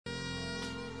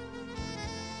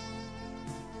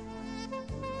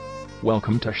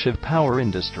Welcome to Shiv Power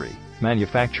Industry,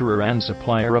 manufacturer and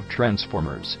supplier of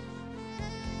transformers.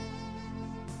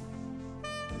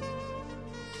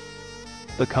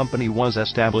 The company was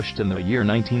established in the year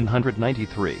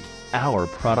 1993. Our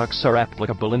products are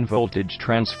applicable in voltage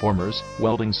transformers,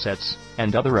 welding sets,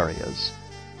 and other areas.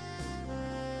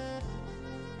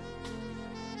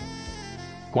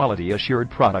 Quality-assured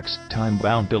products,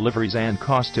 time-bound deliveries and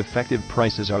cost-effective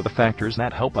prices are the factors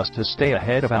that help us to stay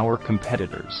ahead of our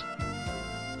competitors.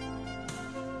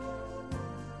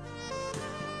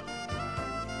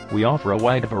 We offer a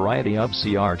wide variety of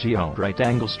CRGO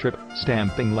right-angle strip,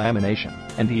 stamping lamination,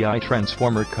 and DI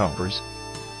transformer covers.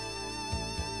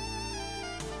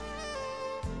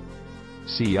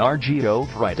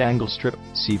 CRGO right-angle strip,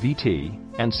 CVT,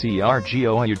 and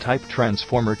CRGO U-type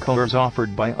transformer colors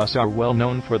offered by us are well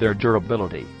known for their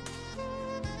durability.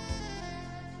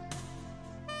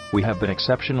 We have been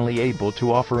exceptionally able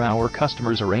to offer our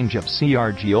customers a range of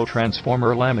CRGO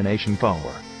transformer lamination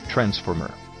power,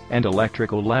 transformer, and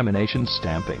electrical lamination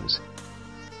stampings.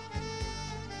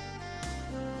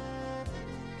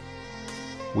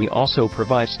 We also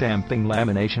provide stamping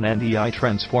lamination and DI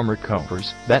transformer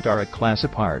covers that are a class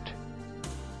apart.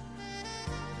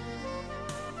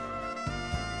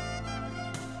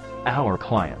 Our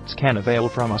clients can avail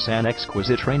from us an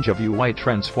exquisite range of UI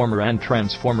transformer and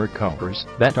transformer covers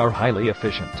that are highly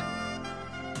efficient.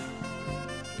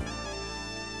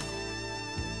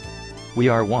 We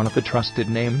are one of the trusted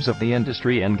names of the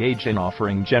industry engaged in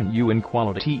offering genuine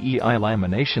quality EI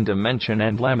lamination dimension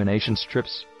and lamination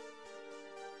strips.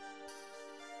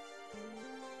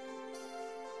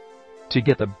 To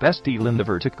get the best deal in the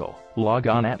vertical, log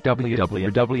on at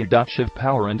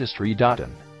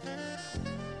www.shivpowerindustry.in.